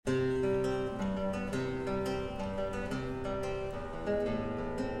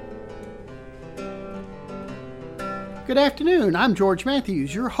Good afternoon. I'm George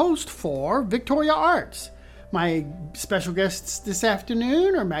Matthews, your host for Victoria Arts. My special guests this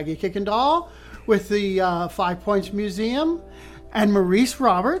afternoon are Maggie Kuykendall with the 5 Points Museum and Maurice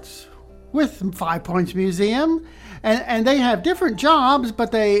Roberts with 5 Points Museum. And they have different jobs,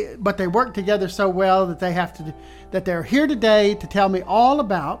 but they work together so well that they're here today to tell me all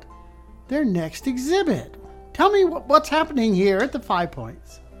about their next exhibit. Tell me what's happening here at the 5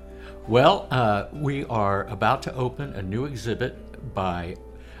 Points. Well, we are about to open a new exhibit by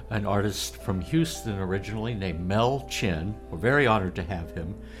an artist from Houston originally named Mel Chin. We're very honored to have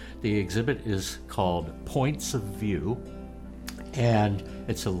him. The exhibit is called Points of View, and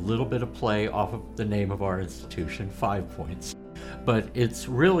it's a little bit of play off of the name of our institution, 5 Points. But it's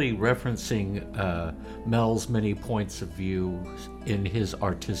really referencing Mel's many points of view in his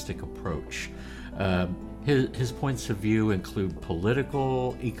artistic approach. His points of view include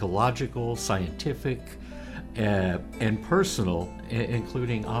political, ecological, scientific, and personal,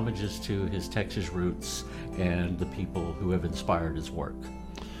 including homages to his Texas roots and the people who have inspired his work.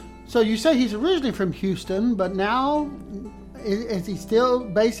 So you say he's originally from Houston, but now is he still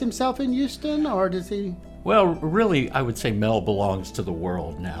based himself in Houston, or does he? Well, really, I would say Mel belongs to the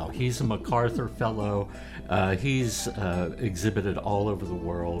world now. He's a MacArthur Fellow. He's exhibited all over the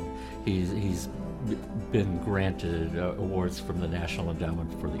world. He's been granted awards from the National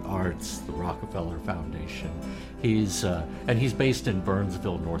Endowment for the Arts, the Rockefeller Foundation. He's based in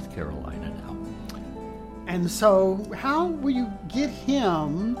Burnsville, North Carolina now. And so, how will you get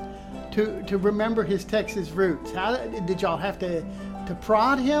him to remember his Texas roots? How did y'all have to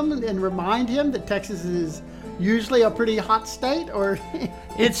prod him and remind him that Texas is usually a pretty hot state, or?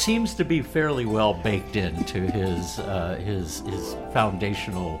 It seems to be fairly well baked into his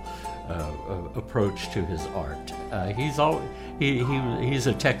foundational approach to his art. He's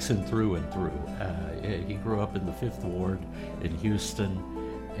a Texan through and through. He grew up in the 5th Ward in Houston,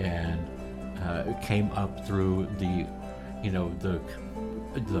 and came up through the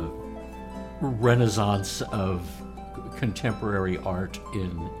renaissance of contemporary art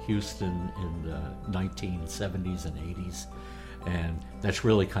in Houston in the 1970s and 80s, and that's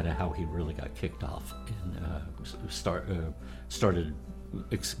really kind of how he really got kicked off and started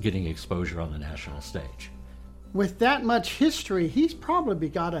getting exposure on the national stage. With that much history, he's probably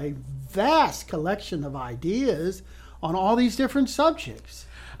got a vast collection of ideas on all these different subjects.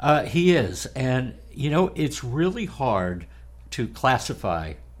 He is, and it's really hard to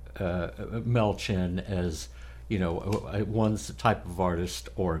classify Mel Chin as one type of artist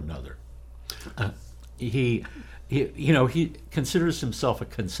or another. He considers himself a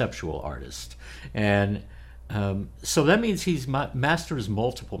conceptual artist, and so that means he's masters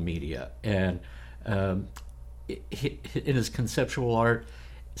multiple media, and in his conceptual art,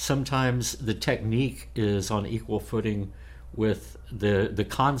 sometimes the technique is on equal footing with the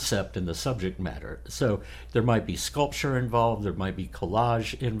concept and the subject matter. So there might be sculpture involved, there might be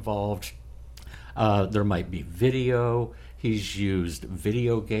collage involved, there might be video. He's used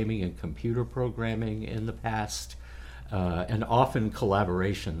video gaming and computer programming in the past, and often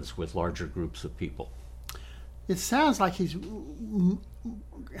collaborations with larger groups of people. It sounds like he's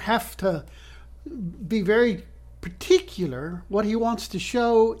have to be very particular what he wants to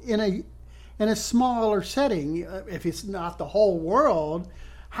show in a smaller setting. If it's not the whole world,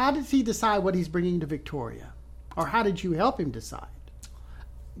 how does he decide what he's bringing to Victoria, or how did you help him decide?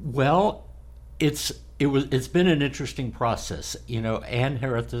 Well, it's been an interesting process. Ann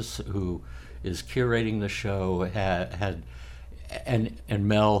Herethus, who is curating the show, and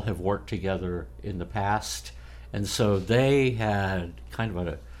Mel have worked together in the past, and so they had kind of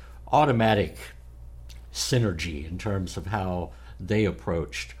an automatic synergy in terms of how they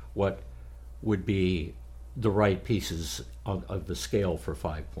approached what would be the right pieces of the scale for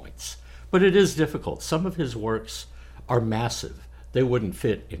 5 Points. But it is difficult. Some of his works are massive. They wouldn't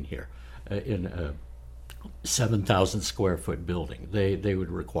fit in here, in a 7,000 square foot building. They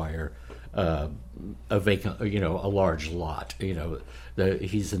would require a vacant, a large lot.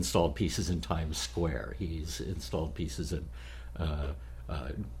 He's installed pieces in Times Square. He's installed pieces in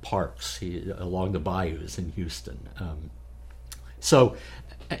parks along the bayous in Houston. So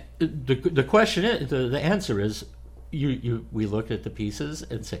the question is, the answer is, we look at the pieces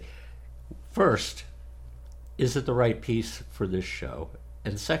and say, first, is it the right piece for this show?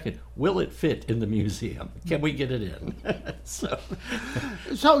 And second, will it fit in the museum? Can we get it in?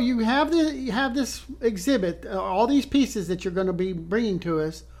 So you have this exhibit, all these pieces that you're going to be bringing to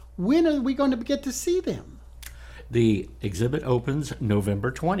us. When are we going to get to see them? The exhibit opens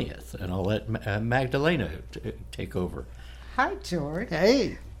November 20th, and I'll let Magdalena take over. Hi, George.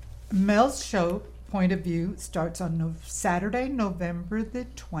 Hey. Mel's show Point of View starts on Saturday, November the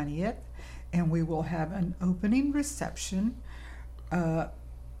 20th, and we will have an opening reception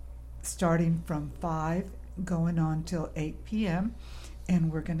starting from 5 going on till 8 p.m.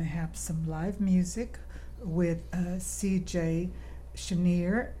 And we're going to have some live music with C.J.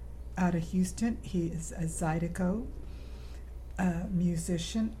 Chenier out of Houston. He is a Zydeco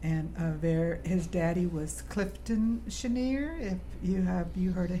musician, and his daddy was Clifton Chenier, if you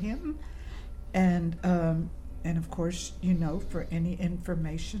heard of him. And of course, for any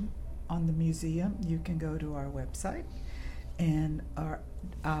information on the museum, you can go to our website. And our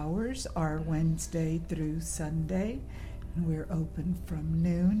hours are Wednesday through Sunday, and we're open from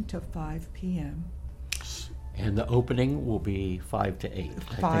noon to 5 p.m. And the opening will be 5 to 8.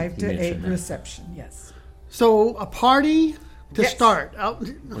 5 to 8 reception, yes. So a party to Yes. start.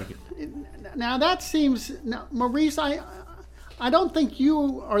 Now that seems, Maurice, I don't think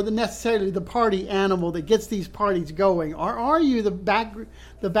you are necessarily the party animal that gets these parties going. Or are you the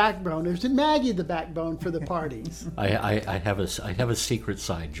backbone? Or is it Maggie the backbone for the parties? I have a secret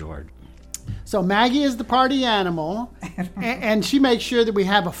side, George. So Maggie is the party animal, and she makes sure that we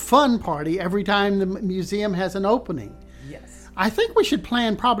have a fun party every time the museum has an opening. Yes. I think we should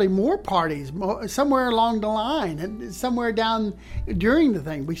plan probably more parties somewhere along the line, and somewhere down during the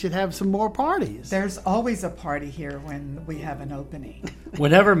thing. We should have some more parties. There's always a party here when we have an opening.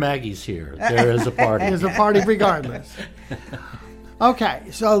 Whenever Maggie's here, there is a party. There's a party regardless. Okay,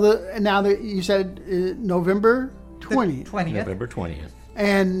 so you said November 20th. 20th. November 20th.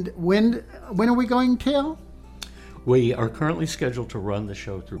 And when are we going till? We are currently scheduled to run the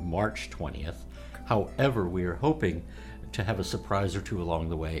show through March 20th. However, we are hoping to have a surprise or two along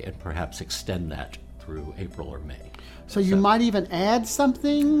the way and perhaps extend that through April or May. So you might even add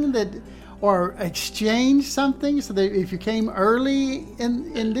something or exchange something, so that if you came early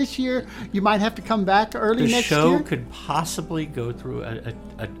in this year, you might have to come back early next year? The show could possibly go through a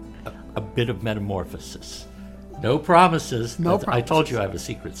bit of metamorphosis. No promises. No I promises. told you I have a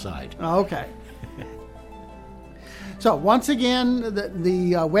secret side. Okay. So once again,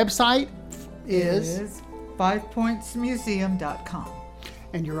 the website is 5pointsmuseum.com.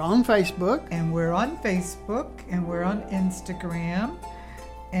 And you're on Facebook. And we're on Facebook, and we're on Instagram,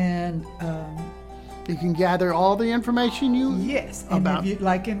 and You can gather all the information yes. And about. if you'd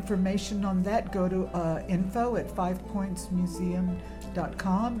like information on that, go to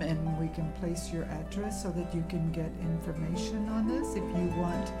info@5pointsmuseum.com, and we can place your address so that you can get information on this. If you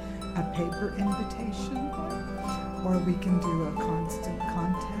want a paper invitation, or we can do a constant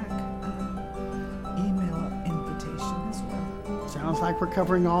contact email invitation as well. Sounds like we're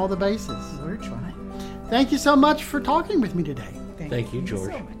covering all the bases. We're trying. Thank you so much for talking with me today. Thank you,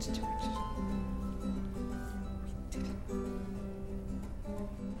 George. so much, George.